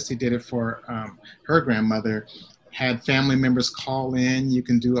 like Christy did it for her grandmother, had family members call in. You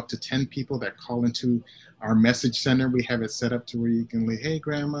can do up to 10 people that call into our message center. We have it set up to where you can leave, hey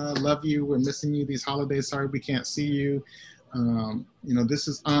grandma, love you, we're missing you these holidays, sorry we can't see you. This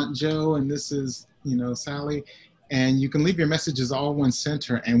is Aunt Joe and this is, Sally. And you can leave your messages all one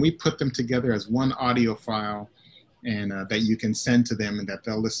center, and we put them together as one audio file, and that you can send to them, and that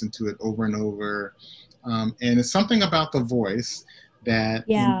they'll listen to it over and over. And it's something about the voice that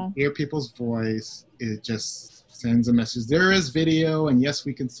when you hear people's voice, it just sends a message. There is video, and yes,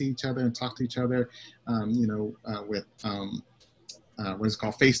 we can see each other and talk to each other, with what is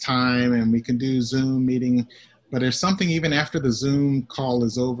called FaceTime, and we can do Zoom meeting. But there's something even after the Zoom call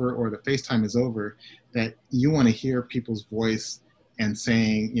is over or the FaceTime is over that you want to hear people's voice and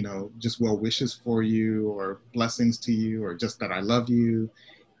saying, just well wishes for you or blessings to you or just that I love you.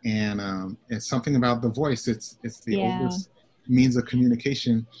 And it's something about the voice. It's the oldest means of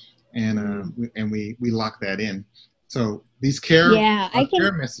communication, and we lock that in. So these care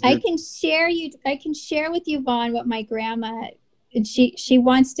messages. I can share with you, Vaughn, what my grandma, and she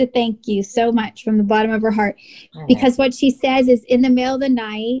wants to thank you so much from the bottom of her heart, because what she says is in the middle of the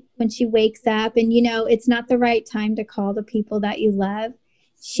night when she wakes up and it's not the right time to call the people that you love,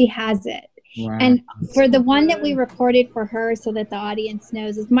 she has it. Wow. And for the one that we recorded for her, so that the audience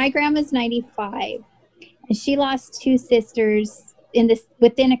knows, is my grandma's 95, and she lost two sisters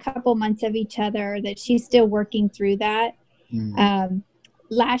within a couple months of each other, that she's still working through that.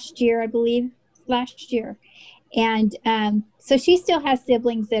 Last year. And so she still has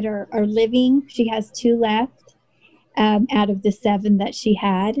siblings that are living. She has 2 left out of the 7 that she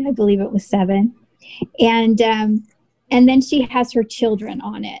had. I believe it was 7. And then she has her children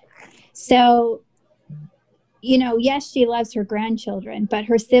on it. So, yes, she loves her grandchildren, but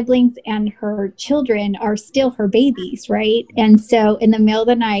her siblings and her children are still her babies, right? And so in the middle of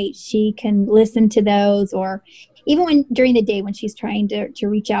the night, she can listen to those or even when during the day when she's trying to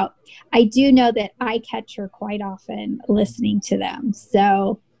reach out, I do know that I catch her quite often listening to them.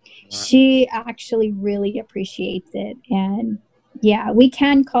 So she actually really appreciates it. And yeah, we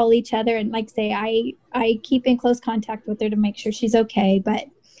can call each other, and like say, I keep in close contact with her to make sure she's okay. But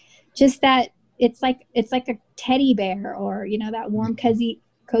just that it's like a teddy bear, or that warm cozy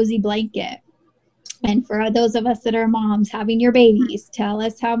blanket. And for those of us that are moms having your babies, tell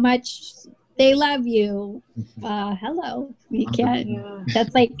us how much they love you. Hello, you can't.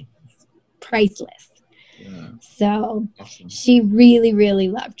 That's like priceless. Yeah. So awesome. She really, really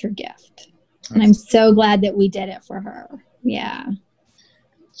loved her gift. And I'm so glad that we did it for her. Yeah.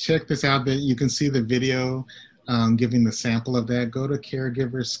 Check this out. That you can see the video giving the sample of that. Go to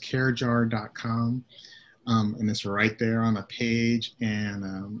caregiverscarejar.com, and it's right there on a page.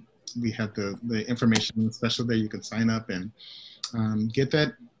 And we have the information special there. You can sign up and get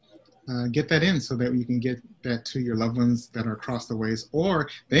that in so that you can get that to your loved ones that are across the ways, or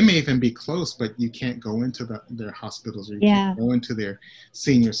they may even be close, but you can't go into their hospitals, or you can't go into their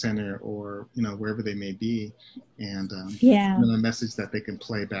senior center, or wherever they may be, and a message that they can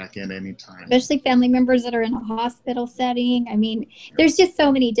play back at any time. Especially family members that are in a hospital setting. I mean, there's just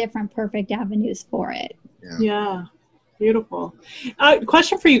so many different perfect avenues for it. Yeah. Beautiful.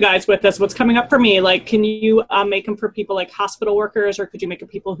 Question for you guys with this. What's coming up for me? Like, can you make them for people like hospital workers, or could you make it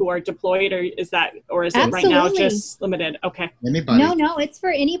people who are deployed, or is it right now just limited? Okay. Anybody. No, it's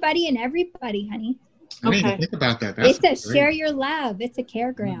for anybody and everybody, honey. I didn't even think about that. It's a share your love. It's a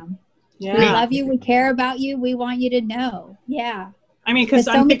caregram. Yeah. We love you. We care about you. We want you to know. Yeah. I mean, because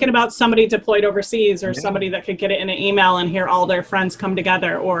I'm thinking about somebody deployed overseas, or somebody that could get it in an email and hear all their friends come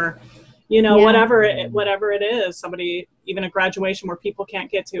together, or whatever it is, somebody, even a graduation where people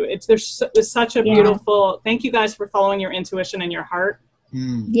can't get to. There's such a beautiful, thank you guys for following your intuition and your heart.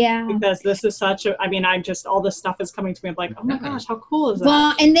 Yeah. Because this is all this stuff is coming to me. I'm like, oh my gosh, how cool is that?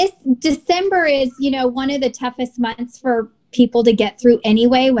 Well, and this December is, one of the toughest months for people to get through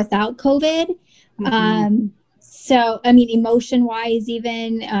anyway without COVID. Mm-hmm. So, I mean, emotion-wise,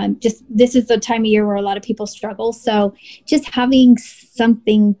 even this is the time of year where a lot of people struggle. So just having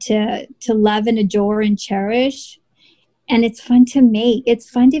something to love and adore and cherish. And it's fun to make. It's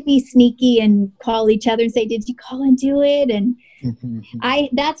fun to be sneaky and call each other and say, did you call and do it? And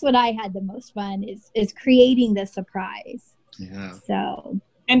that's what I had the most fun is creating the surprise. Yeah. So.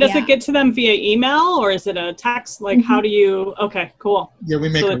 And does it get to them via email, or is it a text? Like, how do you, okay, cool. Yeah, we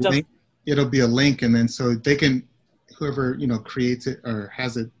make a link. It'll be a link, and then so they can, whoever creates it or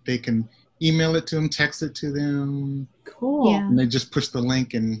has it, they can email it to them, text it to them. Cool. Yeah. And they just push the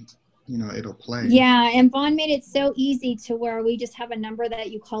link, and it'll play. Yeah, and Vaughn made it so easy to where we just have a number that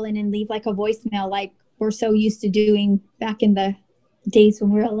you call in and leave like a voicemail, like we're so used to doing back in the days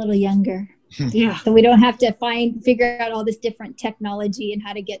when we were a little younger. Yeah. So we don't have to figure out all this different technology and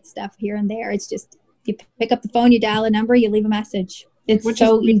how to get stuff here and there. It's just you pick up the phone, you dial a number, you leave a message. Which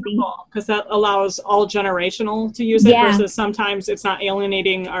so easy, because that allows all generational to use it versus sometimes it's not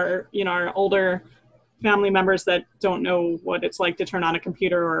alienating our older family members that don't know what it's like to turn on a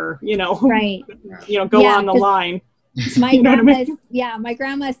computer or right. Go on the line. My grandma's my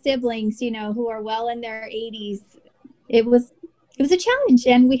grandma's siblings, who are well in their 80s, it was a challenge,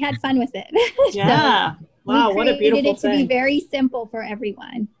 and we had fun with it. Yeah. Wow, what a beautiful thing. To be very simple for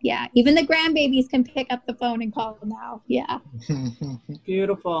everyone. Yeah. Even the grandbabies can pick up the phone and call now. Yeah.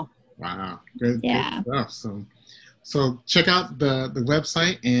 Beautiful. Wow. Good stuff. So check out the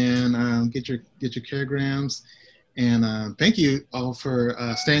website and get your caregrams. And thank you all for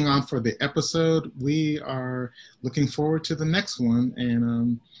staying on for the episode. We are looking forward to the next one,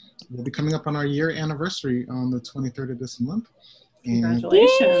 and we'll be coming up on our year anniversary on the 23rd of this month.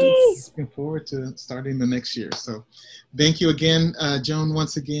 Congratulations. Looking forward to starting the next year. So thank you again, Joan,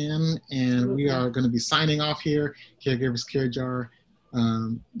 once again. And we are going to be signing off here, Caregivers Care Jar.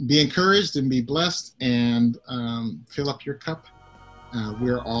 Be encouraged and be blessed, and fill up your cup.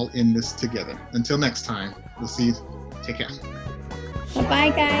 We're all in this together. Until next time, we'll see you. Take care.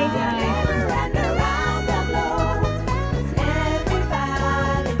 Bye-bye, guys. Bye.